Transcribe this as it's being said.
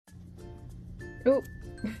Oh,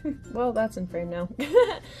 well, that's in frame now.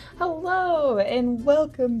 Hello, and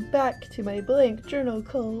welcome back to my blank journal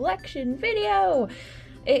collection video.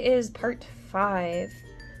 It is part 5.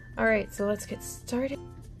 Alright, so let's get started.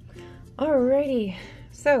 Alrighty,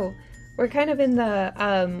 so we're kind of in the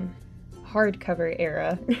hardcover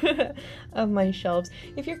era of my shelves.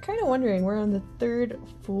 If you're kind of wondering, we're on the 3rd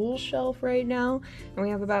full shelf right now, and we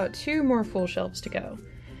have about 2 more full shelves to go.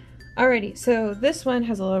 Alrighty, so this one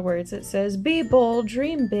has a lot of words. It says, be bold,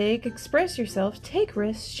 dream big, express yourself, take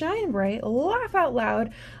risks, shine bright, laugh out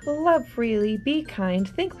loud, love freely, be kind,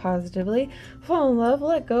 think positively, fall in love,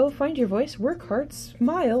 let go, find your voice, work hard,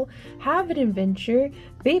 smile, have an adventure,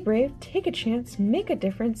 be brave, take a chance, make a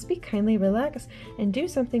difference, be kindly, relax, and do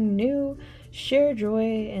something new, share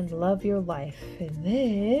joy, and love your life. And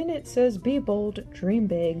then it says, be bold, dream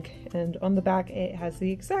big, and on the back it has the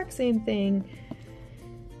exact same thing.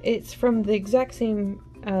 It's from the exact same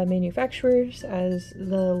manufacturers as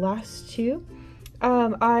the last 2.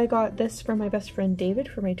 I got this from my best friend David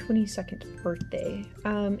for my 22nd birthday,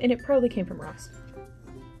 and it probably came from Ross.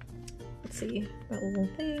 Let's see, that little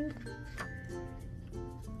thing.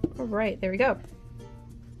 Alright, there we go.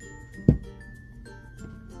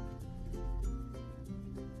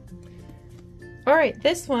 Alright,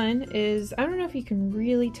 this one is, I don't know if you can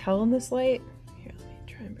really tell in this light. Here, let me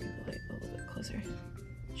try and bring the light a little bit closer.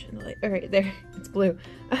 Alright, there, it's blue.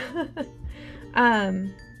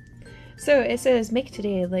 So it says, make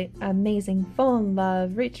today amazing, fall in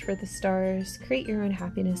love, reach for the stars, create your own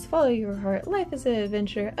happiness, follow your heart, life is an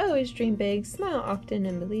adventure, always dream big, smile often,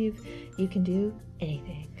 and believe you can do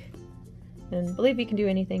anything. And believe you can do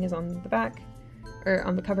anything is on the back, or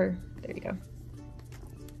on the cover. There you go.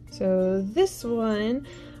 So this one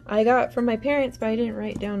I got from my parents, but I didn't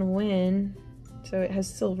write down when. So it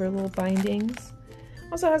has silver little bindings.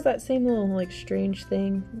 Also has that same little, like, strange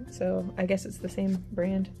thing, so I guess it's the same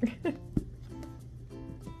brand.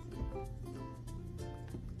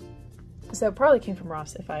 So it probably came from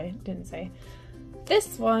Ross if I didn't say.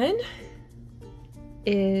 This one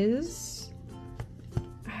is...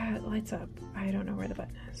 it lights up. I don't know where the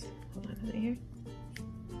button is. Hold on, is it here?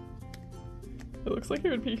 It looks like it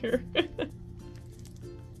would be here.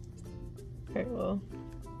 Alright, well,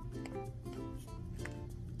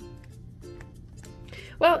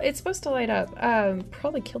 it's supposed to light up.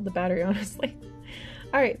 Probably killed the battery, honestly.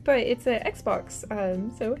 Alright, but it's an Xbox.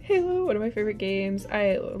 So Halo, one of my favorite games.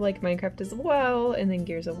 I like Minecraft as well, and then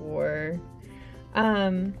Gears of War.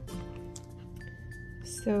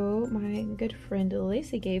 So my good friend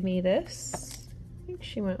Lacey gave me this. I think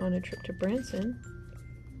she went on a trip to Branson.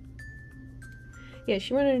 Yeah,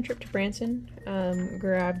 she went on a trip to Branson,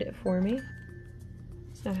 grabbed it for me.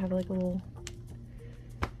 So I have like a little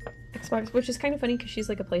Xbox, which is kind of funny because she's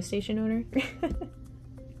like a PlayStation owner.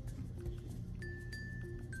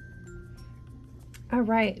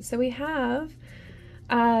 Alright, so we have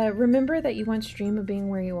remember that you once dreamed of being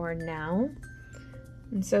where you are now.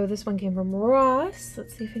 And so this one came from Ross.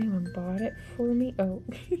 Let's see if anyone bought it for me. Oh.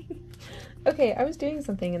 Okay, I was doing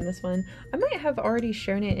something in this one. I might have already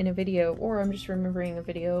shown it in a video, or I'm just remembering a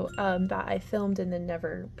video that I filmed and then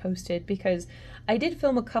never posted, because I did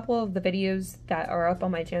film a couple of the videos that are up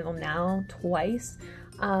on my channel now twice,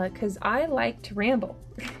 because I like to ramble.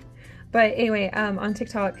 But anyway, on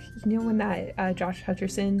TikTok, you know when that Josh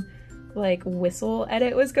Hutcherson like whistle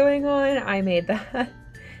edit was going on? I made that.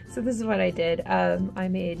 So this is what I did. I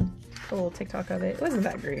made a little TikTok of it. It wasn't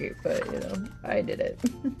that great, but you know, I did it.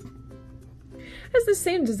 Has the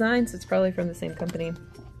same design, so it's probably from the same company.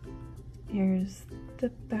 Here's the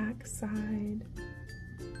back side.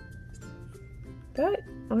 That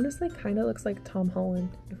honestly kind of looks like Tom Holland,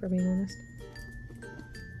 if we're being honest.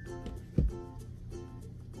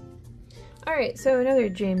 Alright, so another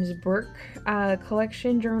James Burke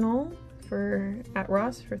collection journal at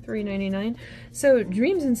Ross for $3.99. So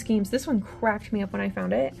Dreams and Schemes, this one cracked me up when I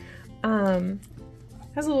found it.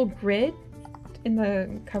 Has a little grid in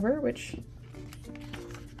the cover, which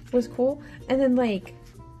was cool. And then like,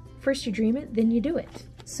 first you dream it, then you do it.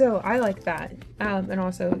 So I like that. And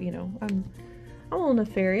also, you know, I'm a little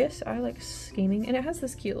nefarious. I like scheming. And it has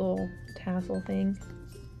this cute little tassel thing.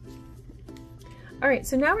 Alright,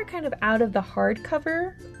 so now we're kind of out of the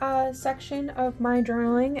hardcover section of my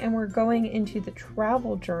journaling, and we're going into the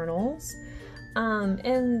travel journals.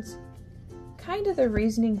 And kind of the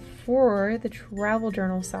reasoning for the travel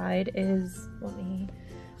journal side is, let me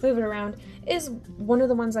move it around, is one of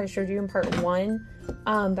the ones I showed you in part 1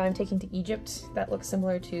 that I'm taking to Egypt that looks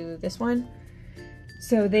similar to this one.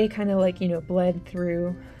 So they kind of like, you know, bled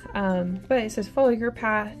through. But it says follow your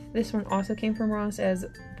path. This one also came from Ross as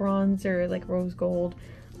bronze or like rose gold.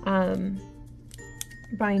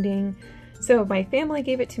 binding. So my family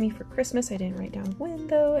gave it to me for Christmas. I didn't write down when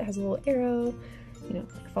though. It has a little arrow, you know,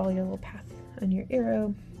 like follow your little path on your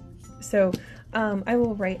arrow. So I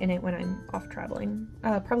will write in it when I'm off traveling,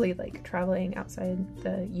 probably like traveling outside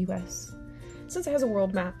the US, since it has a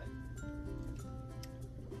world map.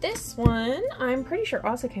 This one, I'm pretty sure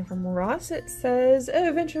also came from Ross. It says,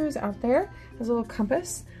 adventures out there. It has a little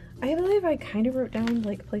compass. I believe I kind of wrote down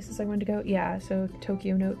like places I wanted to go. Yeah, so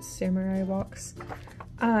Tokyo Notes, Samurai Walks.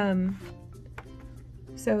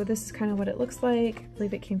 So this is kind of what it looks like. I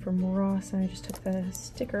believe it came from Ross and I just took the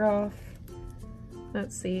sticker off.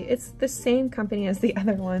 Let's see, it's the same company as the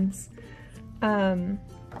other ones.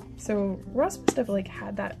 So Ross must have like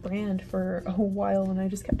had that brand for a while and I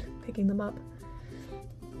just kept picking them up.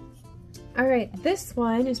 All right, this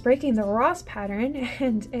one is breaking the Ross pattern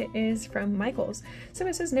and it is from Michaels. So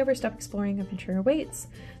it says never stop exploring, adventure awaits.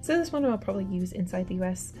 So this one I'll probably use inside the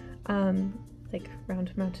US, like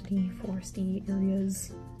around mountainy, foresty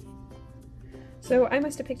areas. So I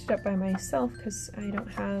must have picked it up by myself because I don't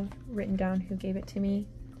have written down who gave it to me.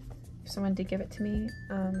 If someone did give it to me,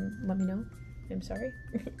 let me know. I'm sorry.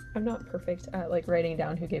 I'm not perfect at like writing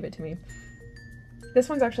down who gave it to me. This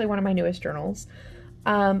one's actually one of my newest journals.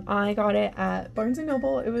 I got it at Barnes &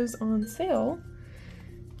 Noble. It was on sale.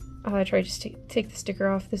 I tried to take the sticker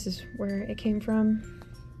off. This is where it came from.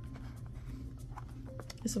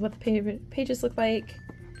 This is what the pages look like.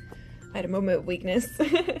 I had a moment of weakness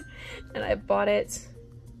and I bought it.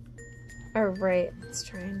 All right, let's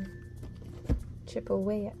try and chip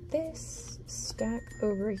away at this. Stack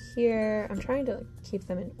over here. I'm trying to keep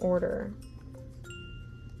them in order.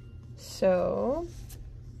 So,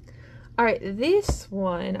 all right, this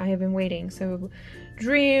one I have been waiting. So,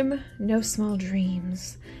 Dream, No Small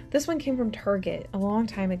Dreams. This one came from Target a long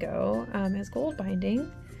time ago. Has gold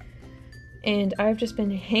binding, and I've just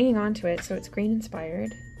been hanging on to it. So it's green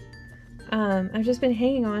inspired. I've just been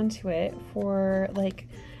hanging on to it for like,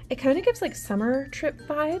 it kind of gives like summer trip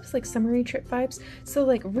vibes, like summery trip vibes. So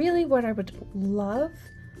like really what I would love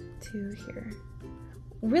to hear,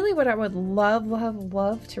 really what I would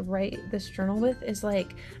love to write this journal with is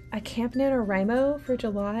like a Camp NaNoWriMo for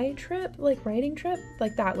July trip, like writing trip.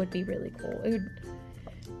 Like that would be really cool. It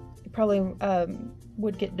probably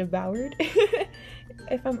would get devoured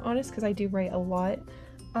if I'm honest, because I do write a lot.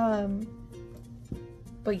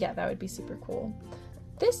 But yeah, that would be super cool.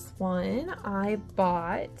 This one I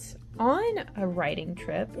bought on a writing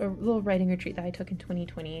trip, a little writing retreat that I took in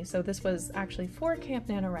 2020. So this was actually for Camp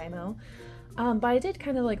NaNoWriMo. But I did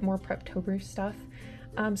kind of like more Preptober stuff.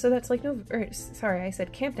 So that's like, sorry, I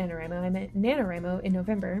said Camp NaNoWriMo, I meant NaNoWriMo in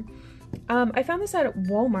November. I found this at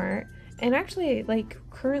Walmart, and actually like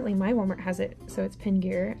currently my Walmart has it, so it's Pin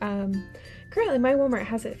Gear. Currently my Walmart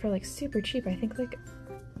has it for like super cheap, I think like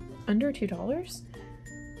under $2.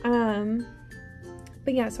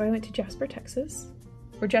 But yeah, so I went to Jasper, Texas,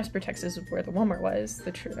 or Jasper, Texas is where the Walmart was.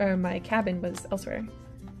 My cabin was elsewhere.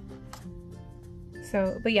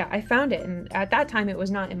 So, but yeah, I found it, and at that time it was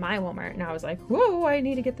not in my Walmart, and I was like, whoa, I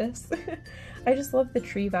need to get this. I just love the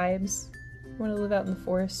tree vibes. I want to live out in the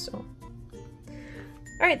forest. So.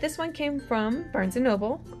 All right, this one came from Barnes &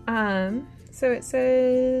 Noble. So it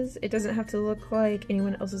says, it doesn't have to look like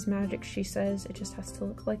anyone else's magic, she says. It just has to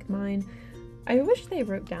look like mine. I wish they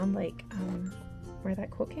wrote down like where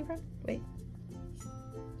that quote came from. Wait.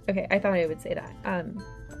 Okay, I thought I would say that.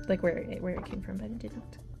 Like where it came from, but it did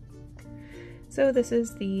not. So this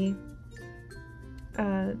is the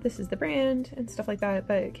brand and stuff like that,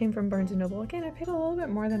 but it came from Barnes & Noble. Again, I paid a little bit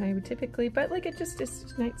more than I would typically, but like it just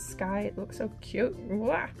is night sky. It looks so cute.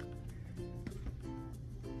 Wow.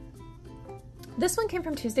 This one came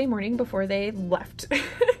from Tuesday morning before they left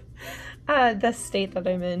the state that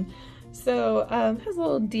I'm in. So, has a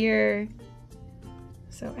little deer.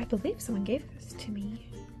 So I believe someone gave this to me.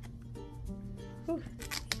 Ooh,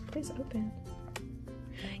 please open.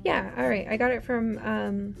 Yeah, all right. I got it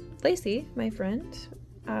from Lacey, my friend,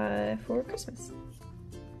 for Christmas.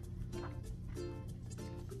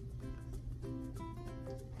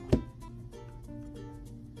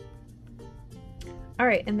 All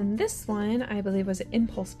right, and then this one I believe was an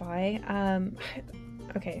impulse buy.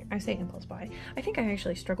 Okay, I say impulse buy. I think I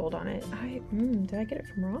actually struggled on it. Did I get it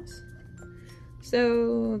from Ross?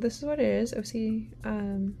 So this is what it is. OC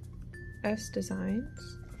S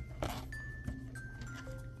Designs.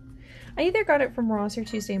 I either got it from Ross or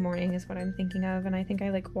Tuesday morning is what I'm thinking of, and I think I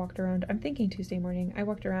like walked around. I'm thinking Tuesday morning. I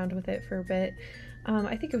walked around with it for a bit.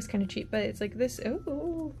 I think it was kind of cheap, but it's like this.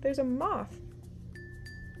 Oh, there's a moth.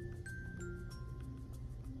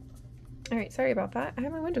 All right, sorry about that. I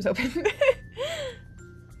have my windows open.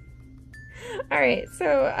 Alright,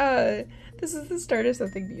 so this is the start of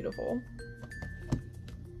something beautiful.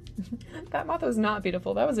 That moth was not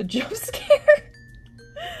beautiful. That was a jump scare.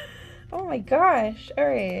 Oh my gosh.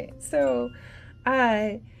 Alright, so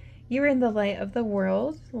you're in the light of the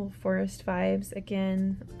world. Little forest vibes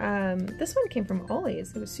again. This one came from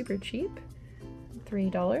Ollie's. It was super cheap.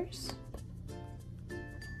 $3.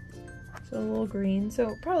 So a little green.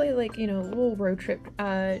 So probably like, you know, little road trip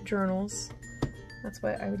journals. That's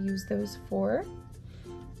what I would use those for.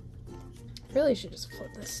 Really should just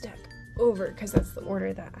flip this stack over because that's the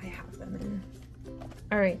order that I have them in.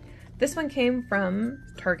 Alright, this one came from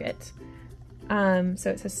Target. So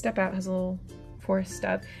it says Step Out, has a little forest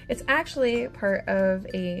stuff. It's actually part of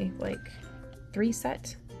a like 3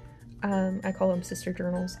 set. I call them sister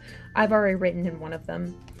journals. I've already written in one of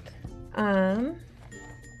them.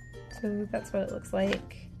 So that's what it looks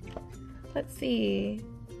like. Let's see.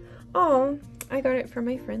 Oh, I got it from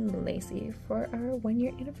my friend Lacey for our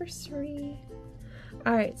 1-year anniversary.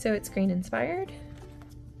 Alright, so it's green inspired.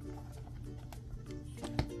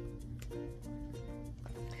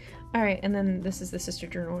 Alright, and then this is the sister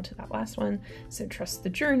journal to that last one. So trust the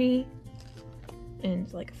journey.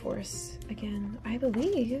 And like a forest again, I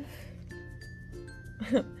believe.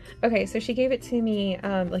 Okay, so she gave it to me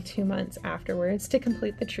like 2 months afterwards to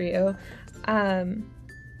complete the trio.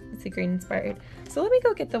 It's a green inspired. So let me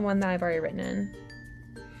go get the one that I've already written in.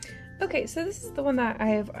 Okay, so this is the one that I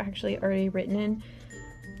have actually already written in.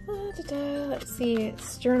 Let's see,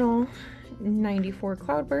 it's journal 94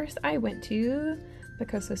 Cloudburst. I went to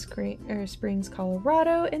Picosa Springs,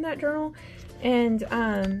 Colorado in that journal. And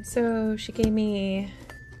so she gave me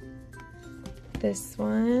this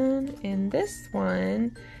one and this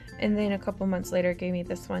one, and then a couple months later gave me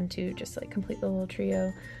this one to just like complete the little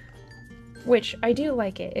trio, which I do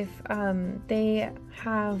like it. If they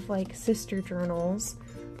have like sister journals,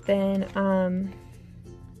 then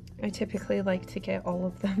I typically like to get all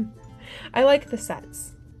of them. I like the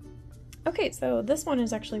sets. Okay, so this one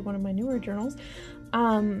is actually one of my newer journals.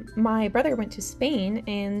 My brother went to Spain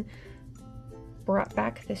and brought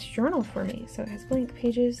back this journal for me. So it has blank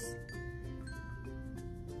pages.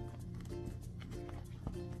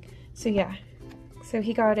 So yeah, so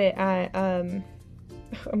he got it at, I'm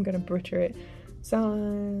gonna butcher it, Salamanca?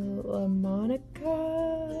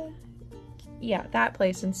 Yeah, that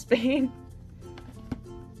place in Spain.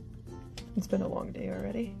 It's been a long day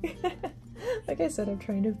already. Like I said, I'm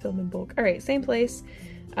trying to film in bulk. Alright, same place.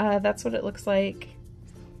 That's what it looks like.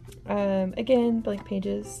 Again, blank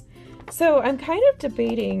pages. So I'm kind of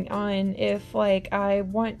debating on if like I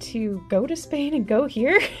want to go to Spain and go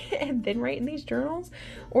here and then write in these journals,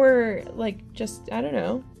 or like just, I don't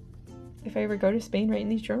know, if I ever go to Spain, write in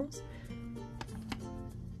these journals.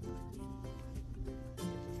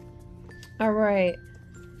 Alright.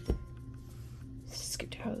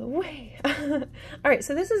 Scoot out of the way. Alright,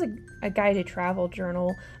 so this is a guided travel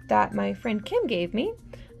journal that my friend Kim gave me.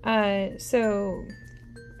 So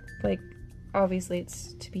like obviously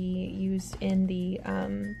it's to be used in the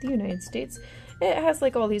United States. It has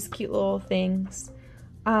like all these cute little things.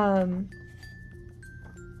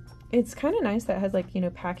 It's kind of nice that it has like, you know,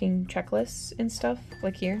 packing checklists and stuff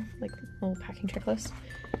like here, like little packing checklists.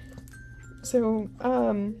 So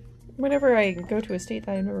whenever I go to a state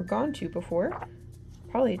that I've never gone to before, I'll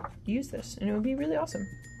probably use this and it would be really awesome.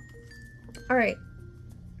 All right,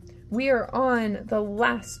 we are on the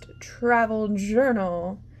last travel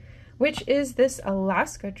journal, which is this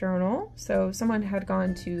Alaska journal. So someone had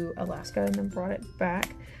gone to Alaska and then brought it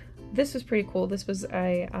back. This was pretty cool. This was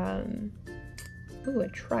a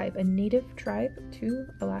tribe, a native tribe to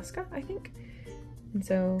Alaska, I think. And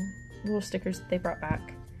so little stickers that they brought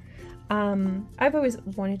back. I've always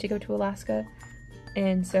wanted to go to Alaska,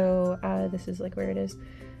 and so this is like where it is,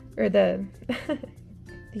 or the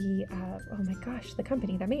oh my gosh, the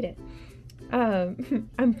company that made it.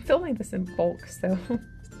 I'm filming this in bulk, so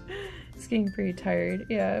it's getting pretty tired.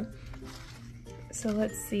 Yeah. So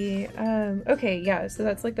let's see. Okay, yeah, so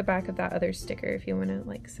that's like the back of that other sticker if you want to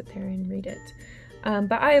like sit there and read it.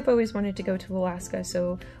 But I have always wanted to go to Alaska,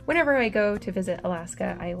 so whenever I go to visit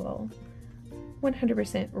Alaska, I will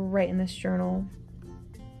 100% write in this journal.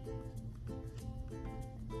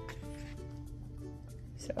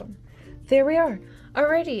 So there we are.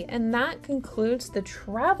 Alrighty, and that concludes the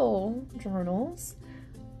travel journals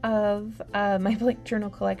of my blank journal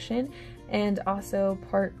collection, and also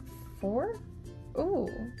part 4? Ooh,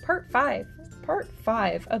 part 5. Part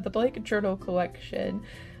 5 of the blank journal collection.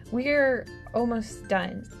 We're almost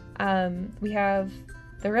done. We have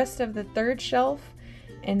the rest of the 3rd shelf,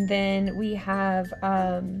 and then we have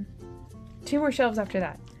 2 more shelves after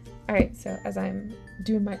that. Alright, so as I'm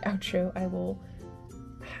doing my outro, I will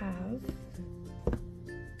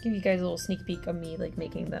give you guys a little sneak peek of me like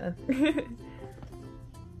making the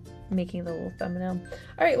making the little thumbnail.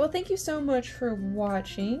 Alright, well thank you so much for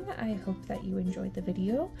watching. I hope that you enjoyed the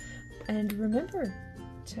video. And remember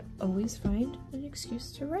to always find an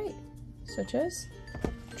excuse to write, such as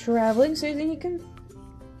traveling so that you can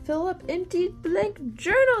fill up empty blank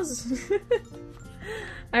journals.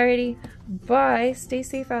 Alrighty, bye. Stay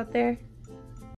safe out there.